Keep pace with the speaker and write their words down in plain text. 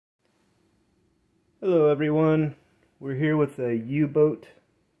Hello everyone, we're here with a U-boat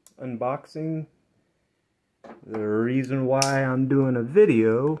unboxing. The reason why I'm doing a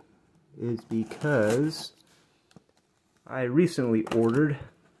video is because I recently ordered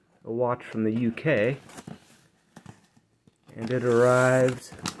a watch from the UK and it arrived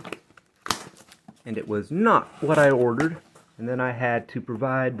and it was not what I ordered, and then I had to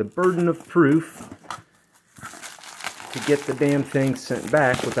provide the burden of proof to get the damn thing sent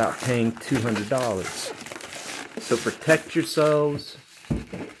back without paying $200. So protect yourselves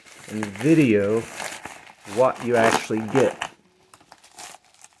and video what you actually get.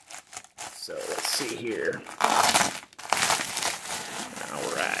 So let's see here.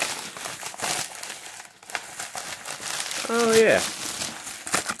 Alright. Oh yeah.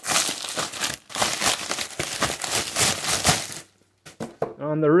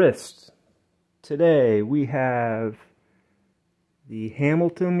 On the wrist today we have the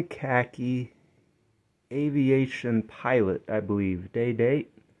Hamilton Khaki Aviation Pilot, I believe.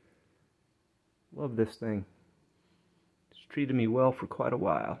 Date. Love this thing. It's treated me well for quite a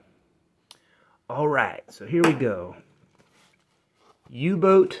while. Alright, so here we go.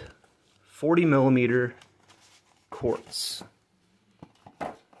 U-boat 40mm quartz.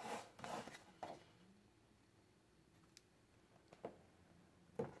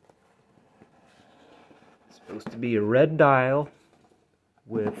 It's supposed to be a red dial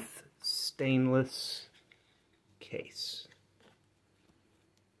with stainless case.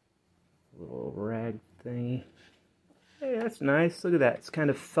 Little rag thingy. Hey, that's nice. Look at that. It's kind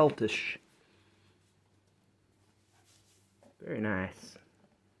of feltish. Very nice.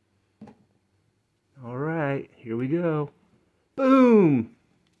 Alright, here we go. Boom!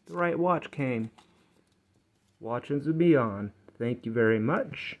 The right watch came. Watchings and beyond. Thank you very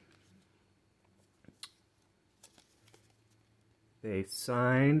much. They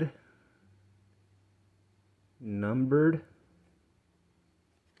signed, numbered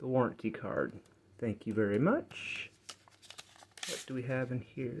the warranty card. Thank you very much. What do we have in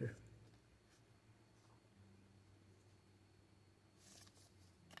here?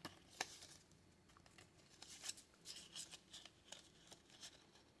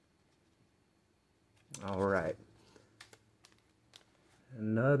 All right.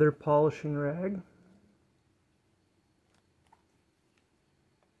 Another polishing rag.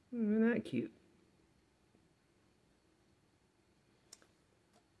 Isn't that cute?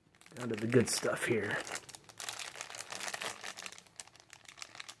 Down to the good stuff here.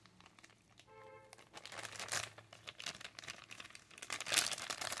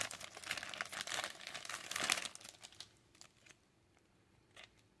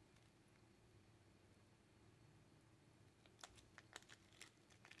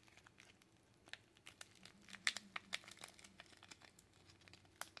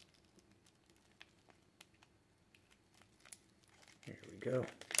 Here we go.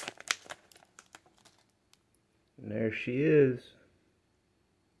 And there she is.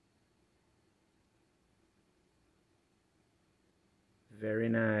 Very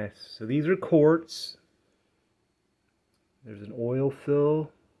nice. So these are quartz. There's an oil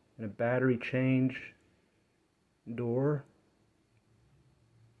fill and a battery change door.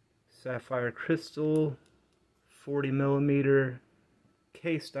 Sapphire crystal, 40mm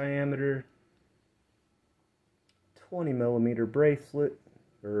case diameter, 20mm bracelet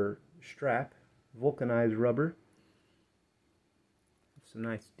or strap, vulcanized rubber. Some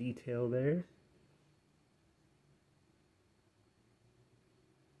nice detail there.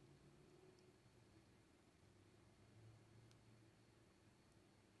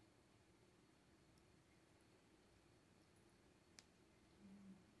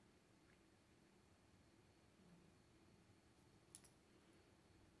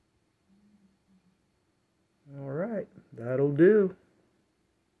 All right, that'll do.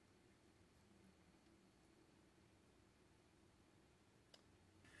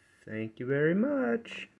 Thank you very much.